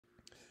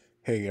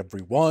Hey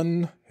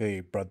everyone,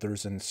 hey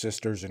brothers and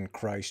sisters in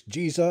Christ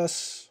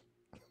Jesus.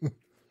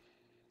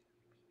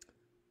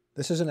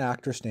 This is an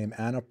actress named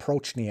Anna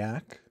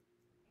Prochniak.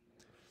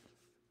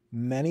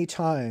 Many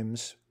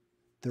times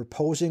they're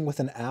posing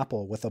with an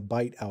apple with a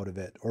bite out of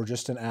it, or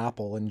just an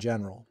apple in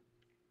general.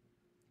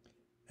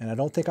 And I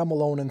don't think I'm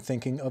alone in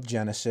thinking of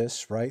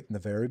Genesis, right? In the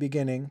very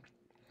beginning,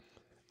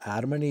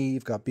 Adam and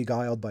Eve got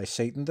beguiled by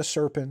Satan the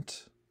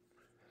serpent.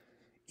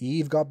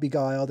 Eve got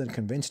beguiled and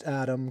convinced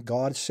Adam.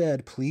 God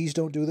said, please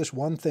don't do this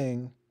one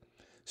thing.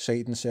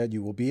 Satan said,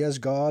 you will be as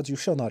gods, you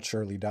shall not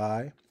surely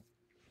die.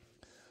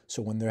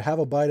 So when they have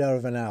a bite out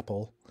of an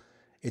apple,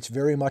 it's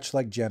very much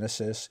like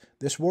Genesis.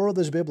 This world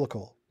is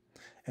biblical.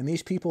 And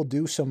these people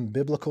do some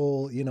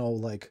biblical,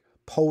 like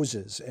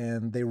poses,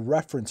 and they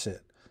reference it.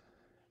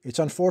 It's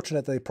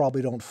unfortunate they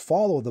probably don't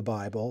follow the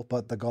Bible,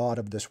 but the God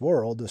of this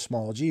world, the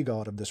small g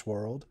God of this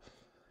world.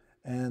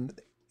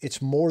 And it's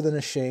more than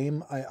a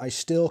shame. I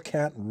still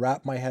can't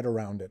wrap my head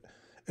around it.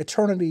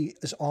 Eternity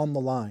is on the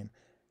line.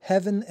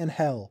 Heaven and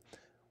hell.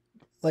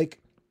 Like,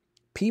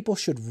 people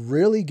should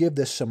really give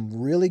this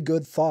some really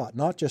good thought,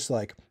 not just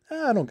like,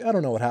 I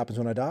don't know what happens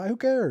when I die. Who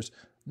cares?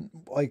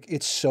 Like,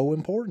 it's so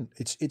important.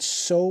 It's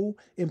so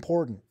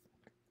important.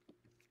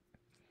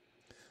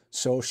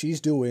 So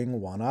she's doing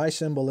one eye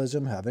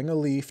symbolism, having a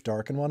leaf,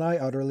 darken one eye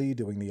utterly,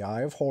 doing the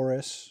eye of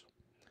Horus.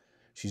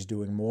 She's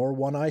doing more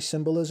one eye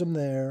symbolism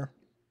there,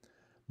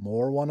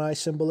 more one eye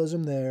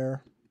symbolism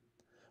there,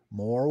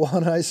 more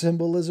one eye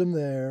symbolism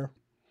there.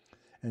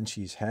 And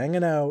she's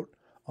hanging out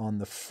on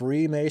the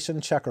Freemason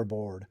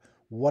checkerboard.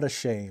 What a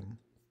shame.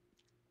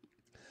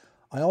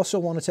 I also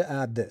wanted to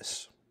add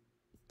this.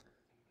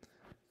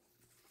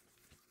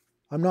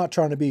 I'm not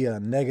trying to be a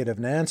negative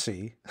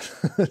Nancy,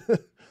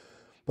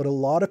 but a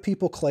lot of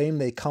people claim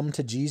they come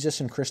to Jesus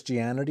in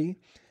Christianity,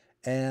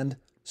 and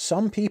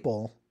some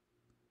people,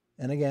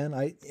 and again,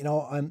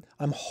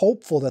 I'm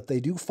hopeful that they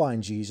do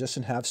find Jesus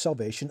and have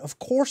salvation. Of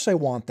course I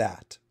want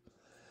that.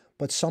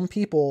 But some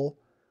people,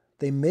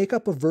 they make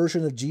up a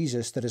version of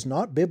Jesus that is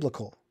not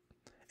biblical,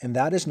 and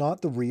that is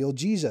not the real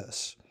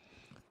Jesus.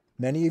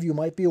 Many of you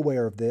might be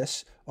aware of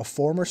this. A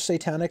former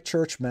Satanic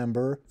Church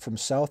member from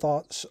South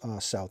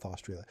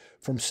Africa.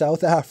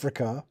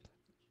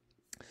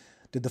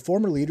 Did the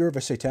former leader of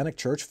a Satanic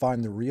Church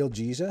find the real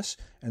Jesus?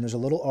 And there's a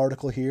little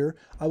article here.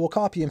 I will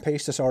copy and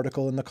paste this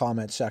article in the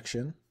comment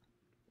section.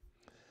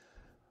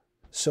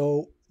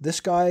 So this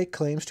guy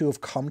claims to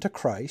have come to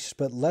Christ,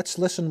 but let's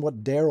listen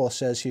what Daryl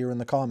says here in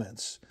the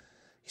comments.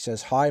 He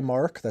says, hi,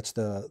 Mark. That's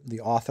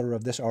the author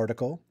of this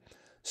article.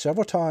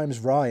 Several times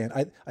Ryan,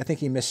 I think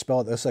he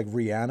misspelled it. It's like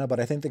Rihanna, but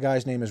I think the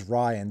guy's name is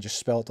Ryan, just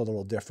spelled a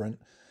little different.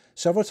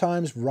 Several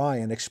times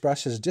Ryan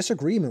expressed his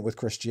disagreement with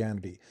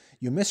Christianity.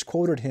 You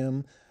misquoted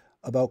him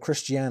about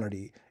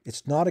Christianity.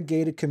 It's not a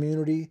gated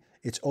community.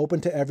 It's open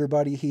to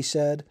everybody, he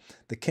said.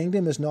 The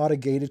kingdom is not a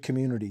gated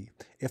community.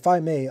 If I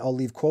may, I'll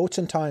leave quotes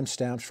and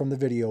timestamps from the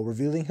video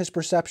revealing his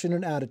perception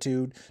and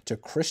attitude to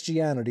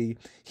Christianity.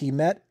 He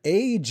met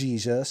a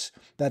Jesus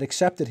that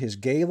accepted his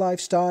gay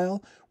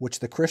lifestyle, which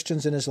the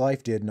Christians in his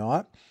life did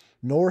not,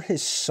 nor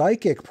his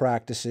psychic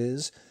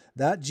practices.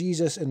 That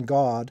Jesus and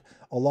God,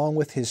 along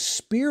with his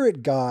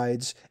spirit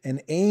guides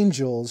and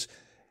angels,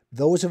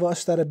 those of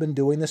us that have been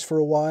doing this for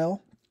a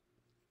while,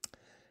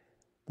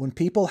 when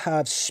people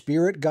have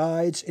spirit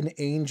guides and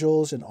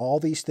angels and all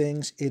these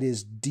things, it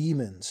is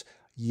demons.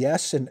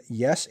 Yes, and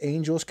yes,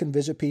 angels can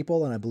visit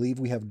people, and I believe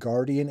we have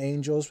guardian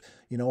angels,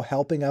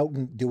 helping out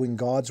and doing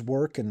God's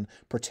work and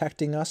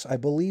protecting us. I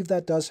believe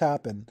that does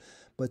happen.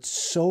 But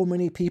so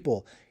many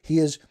people, he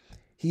is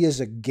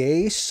a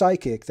gay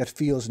psychic that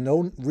feels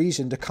no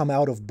reason to come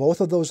out of both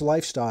of those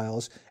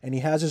lifestyles, and he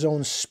has his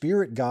own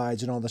spirit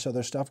guides and all this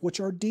other stuff, which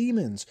are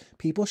demons.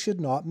 People should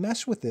not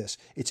mess with this.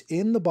 It's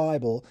in the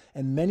Bible,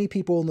 and many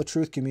people in the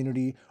truth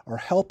community are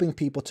helping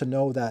people to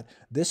know that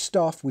this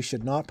stuff we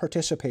should not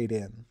participate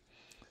in.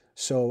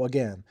 So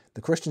again,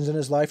 the Christians in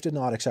his life did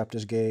not accept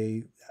his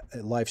gay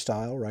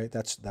lifestyle, right?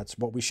 That's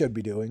what we should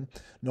be doing,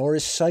 nor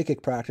his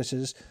psychic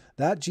practices.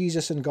 That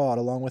Jesus and God,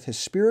 along with his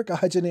spirit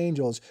guides and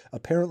angels,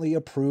 apparently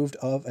approved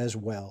of as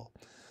well.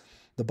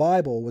 The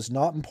Bible was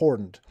not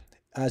important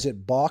as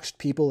it boxed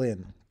people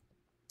in.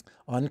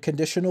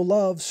 Unconditional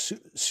love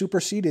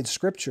superseded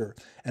Scripture,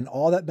 and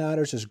all that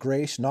matters is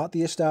grace, not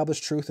the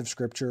established truth of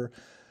Scripture.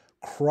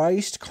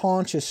 Christ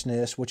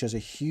consciousness, which is a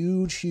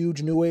huge,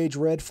 huge New Age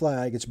red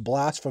flag. It's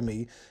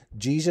blasphemy.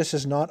 Jesus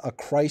is not a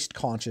Christ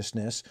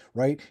consciousness,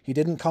 right? He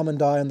didn't come and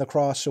die on the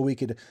cross so we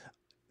could,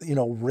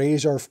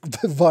 raise our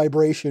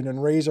vibration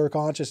and raise our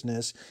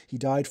consciousness. He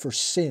died for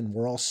sin.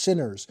 We're all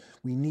sinners.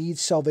 We need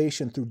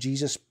salvation through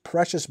Jesus'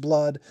 precious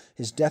blood,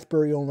 his death,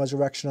 burial, and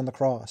resurrection on the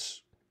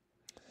cross.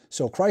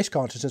 So Christ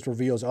consciousness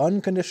reveals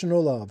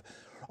unconditional love.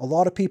 A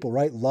lot of people,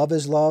 right? Love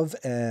is love,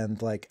 and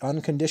like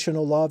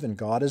unconditional love, and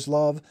God is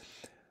love.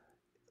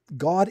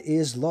 God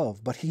is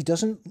love, but he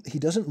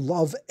doesn't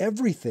love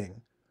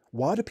everything.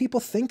 Why do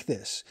people think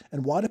this?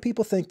 And why do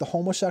people think the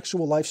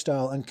homosexual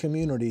lifestyle and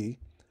community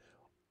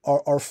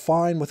are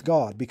fine with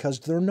God? Because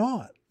they're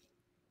not.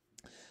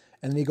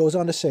 And then he goes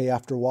on to say,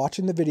 after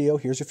watching the video,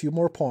 here's a few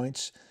more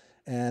points.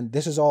 And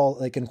this is all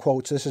like in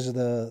quotes. This is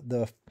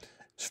the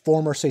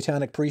former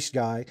satanic priest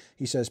guy.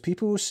 He says,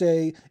 people who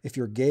say if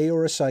you're gay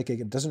or a psychic,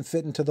 it doesn't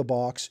fit into the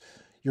box,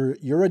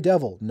 you're a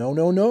devil. No,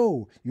 no,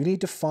 no. You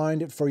need to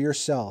find it for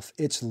yourself.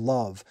 It's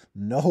love.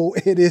 No,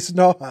 it is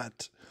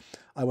not.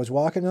 I was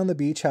walking on the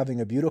beach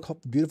having a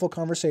beautiful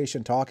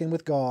conversation, talking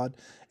with God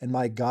and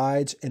my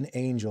guides and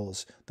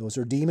angels. Those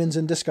are demons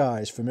in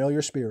disguise,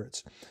 familiar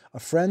spirits. A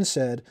friend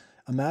said,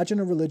 imagine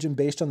a religion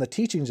based on the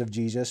teachings of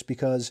Jesus,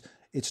 because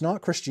it's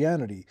not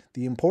Christianity.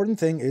 The important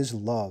thing is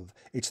love.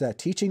 It's that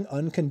teaching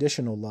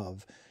unconditional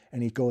love.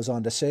 And he goes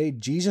on to say,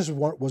 Jesus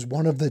was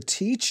one of the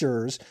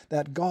teachers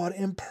that God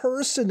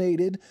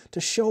impersonated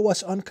to show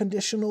us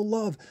unconditional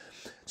love.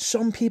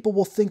 Some people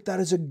will think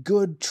that is a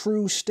good,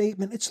 true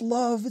statement. It's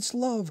love, it's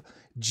love.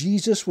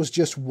 Jesus was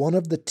just one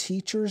of the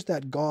teachers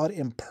that God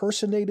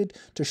impersonated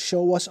to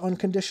show us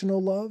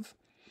unconditional love.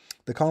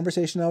 The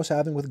conversation I was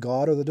having with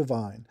God or the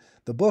divine,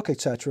 the book,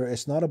 etc.,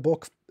 it's not a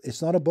book.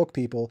 It's not a book,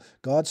 people.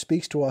 God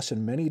speaks to us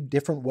in many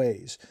different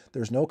ways.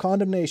 There's no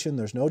condemnation.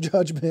 There's no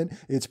judgment.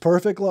 It's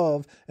perfect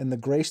love and the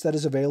grace that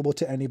is available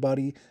to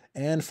anybody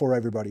and for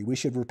everybody. We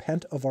should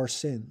repent of our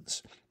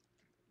sins.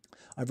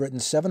 I've written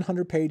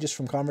 700 pages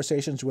from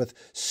conversations with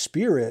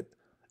Spirit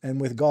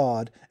and with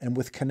God and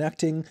with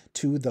connecting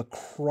to the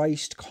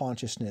Christ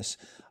consciousness.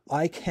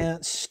 I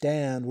can't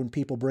stand when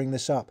people bring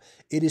this up.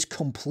 It is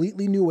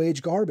completely New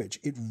Age garbage.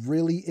 It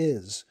really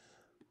is.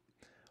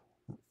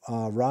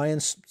 Ryan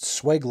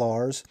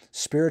Sweglar's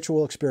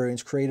spiritual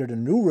experience created a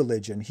new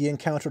religion. He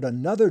encountered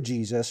another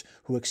Jesus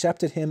who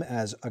accepted him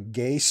as a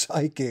gay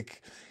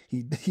psychic.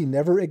 He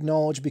never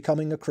acknowledged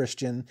becoming a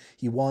Christian.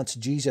 He wants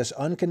Jesus'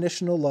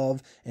 unconditional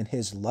love and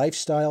his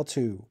lifestyle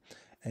too.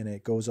 And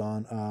it goes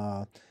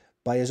on,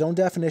 by his own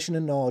definition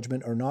and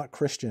acknowledgement, are not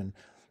Christian.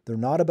 They're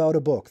not about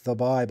a book, the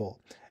Bible,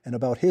 and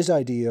about his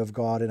idea of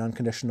God and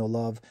unconditional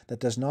love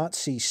that does not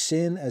see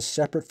sin as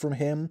separate from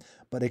him,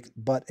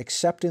 but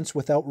acceptance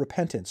without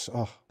repentance.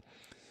 Oh.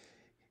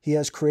 He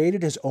has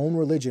created his own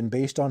religion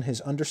based on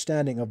his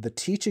understanding of the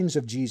teachings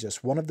of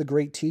Jesus, one of the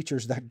great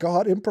teachers that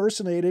God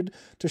impersonated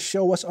to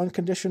show us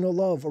unconditional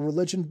love, a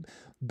religion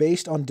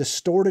based on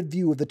distorted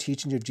view of the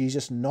teachings of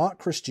Jesus, not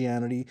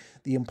Christianity.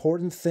 The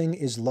important thing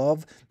is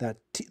love, that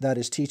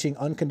is teaching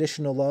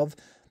unconditional love.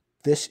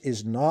 This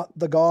is not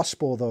the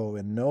gospel, though,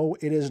 and no,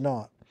 it is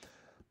not.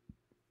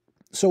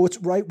 So it's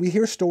right, we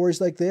hear stories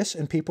like this,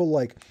 and people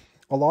like,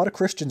 a lot of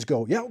Christians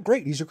go, yeah,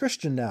 great, he's a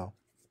Christian now.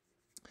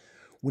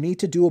 We need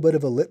to do a bit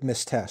of a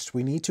litmus test.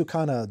 We need to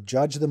kind of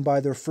judge them by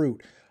their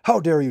fruit.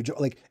 How dare you?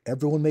 Like,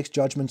 everyone makes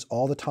judgments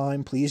all the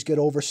time. Please get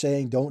over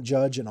saying don't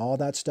judge and all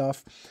that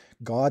stuff.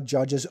 God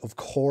judges, of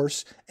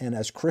course, and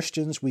as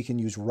Christians, we can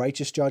use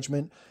righteous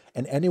judgment.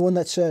 And anyone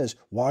that says,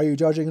 why are you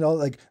judging? And all,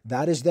 like,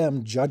 that is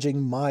them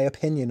judging my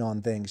opinion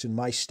on things and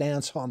my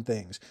stance on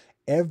things.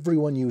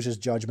 Everyone uses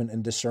judgment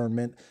and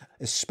discernment,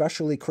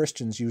 especially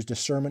Christians use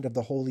discernment of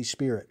the Holy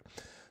Spirit.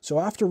 So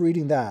after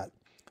reading that,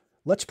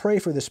 let's pray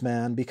for this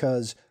man,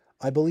 because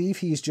I believe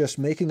he's just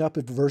making up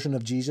a version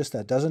of Jesus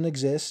that doesn't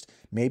exist.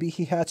 Maybe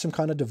he had some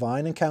kind of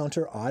divine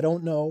encounter. I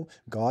don't know.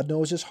 God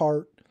knows his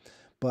heart.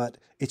 But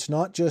it's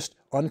not just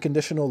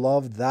unconditional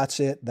love. That's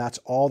it. That's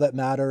all that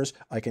matters.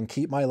 I can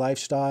keep my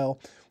lifestyle.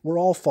 We're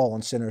all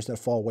fallen sinners that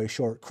fall way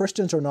short.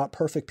 Christians are not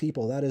perfect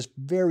people. That is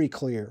very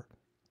clear.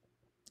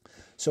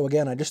 So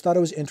again, I just thought it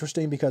was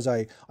interesting because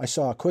I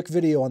saw a quick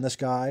video on this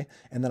guy,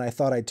 and then I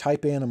thought I'd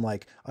type in, I'm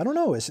like, I don't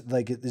know, is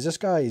this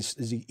guy,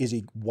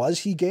 was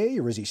he gay,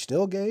 or is he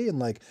still gay? And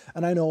like,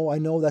 and I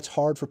know that's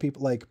hard for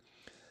people, like,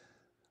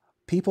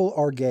 people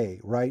are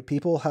gay, right?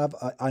 People have,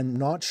 I'm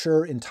not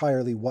sure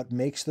entirely what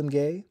makes them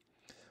gay,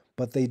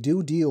 but they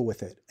do deal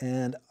with it.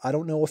 And I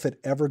don't know if it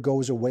ever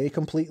goes away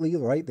completely,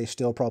 right? They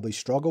still probably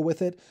struggle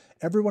with it.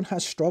 Everyone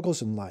has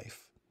struggles in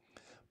life,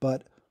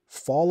 but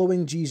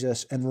following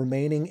Jesus and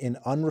remaining in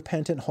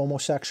unrepentant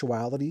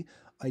homosexuality,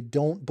 I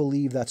don't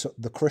believe that's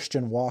the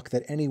Christian walk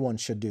that anyone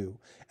should do.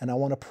 And I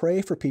want to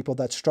pray for people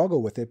that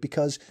struggle with it,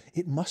 because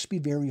it must be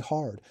very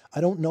hard. I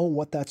don't know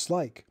what that's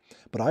like,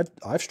 but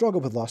I've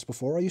struggled with lust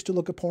before. I used to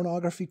look at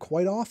pornography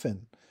quite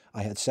often.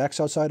 I had sex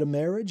outside of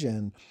marriage,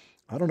 and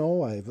I don't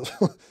know,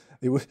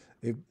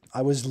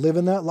 I was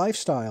living that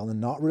lifestyle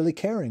and not really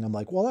caring. I'm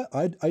like, well,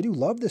 I do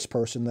love this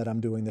person that I'm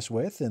doing this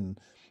with, and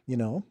you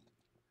know,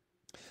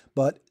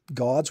 but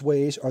God's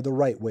ways are the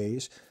right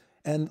ways.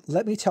 And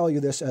let me tell you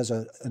this as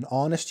an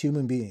honest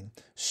human being.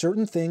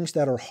 Certain things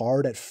that are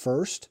hard at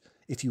first,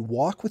 if you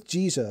walk with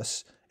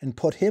Jesus and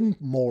put him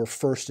more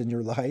first in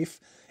your life,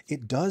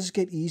 it does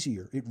get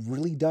easier. It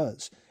really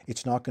does.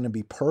 It's not going to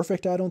be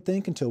perfect, I don't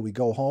think, until we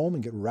go home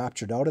and get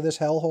raptured out of this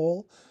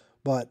hellhole.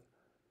 But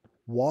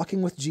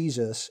walking with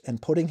Jesus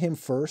and putting him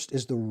first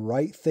is the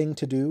right thing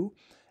to do.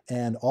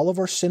 And all of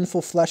our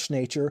sinful flesh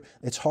nature,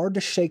 it's hard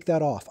to shake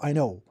that off. I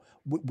know.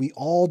 We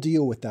all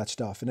deal with that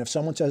stuff. And if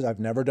someone says, I've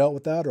never dealt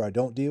with that, or I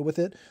don't deal with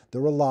it, they're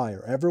a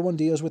liar. Everyone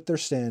deals with their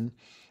sin,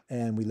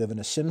 and we live in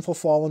a sinful,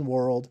 fallen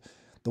world.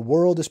 The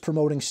world is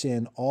promoting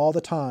sin all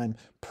the time.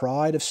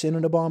 Pride of sin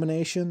and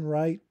abomination,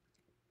 right?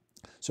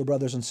 So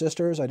brothers and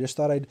sisters, I just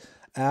thought I'd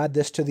add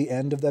this to the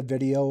end of that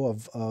video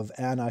of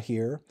Anna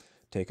here,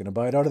 taking a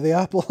bite out of the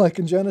apple like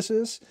in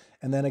Genesis.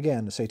 And then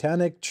again, the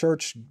satanic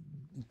church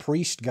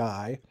priest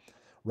guy,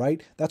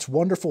 right? That's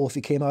wonderful if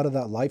he came out of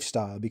that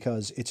lifestyle,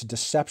 because it's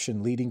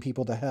deception leading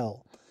people to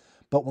hell.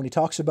 But when he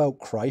talks about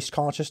Christ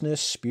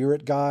consciousness,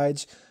 spirit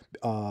guides,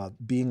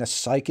 being a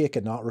psychic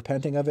and not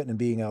repenting of it, and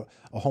being a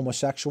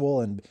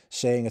homosexual and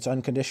saying it's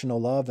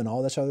unconditional love and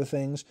all this other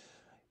things,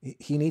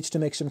 he needs to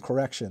make some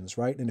corrections,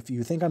 right? And if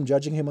you think I'm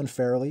judging him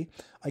unfairly,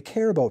 I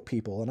care about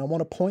people and I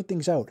want to point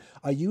things out.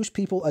 I use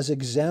people as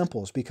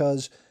examples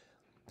because,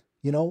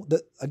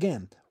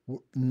 again,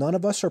 none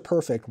of us are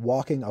perfect,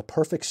 walking a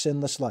perfect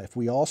sinless life.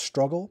 We all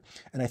struggle,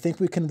 and I think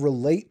we can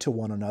relate to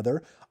one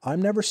another.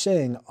 I'm never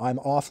saying I'm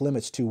off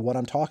limits to what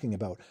I'm talking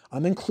about.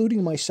 I'm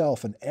including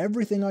myself in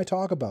everything I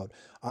talk about.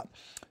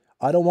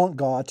 I don't want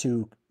God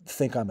to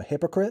think I'm a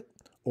hypocrite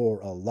or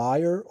a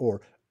liar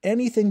or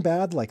anything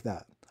bad like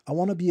that. I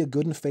want to be a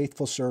good and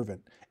faithful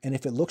servant. And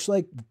if it looks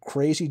like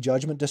crazy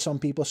judgment to some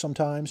people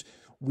sometimes,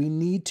 we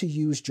need to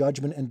use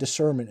judgment and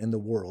discernment in the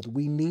world.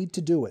 We need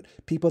to do it.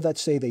 People that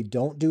say they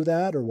don't do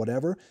that or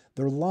whatever,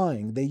 they're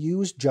lying. They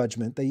use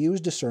judgment, they use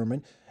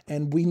discernment,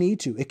 and we need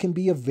to. It can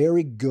be a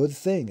very good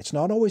thing. It's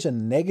not always a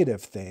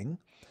negative thing,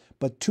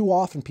 but too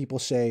often people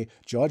say,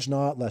 judge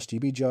not, lest ye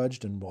be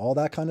judged, and all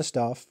that kind of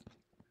stuff.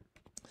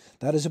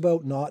 That is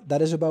about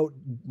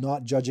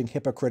not judging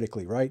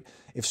hypocritically, right?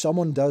 If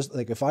someone does,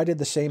 like if I did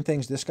the same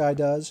things this guy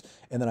does,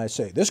 and then I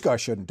say, this guy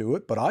shouldn't do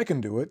it, but I can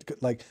do it,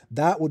 like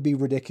that would be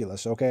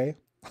ridiculous, okay?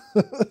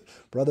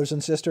 Brothers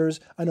and sisters,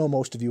 I know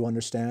most of you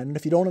understand. And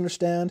if you don't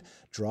understand,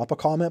 drop a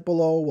comment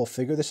below. We'll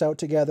figure this out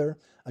together.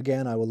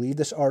 Again, I will leave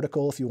this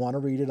article. If you want to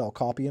read it, I'll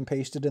copy and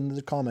paste it in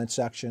the comment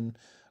section.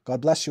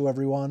 God bless you,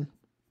 everyone.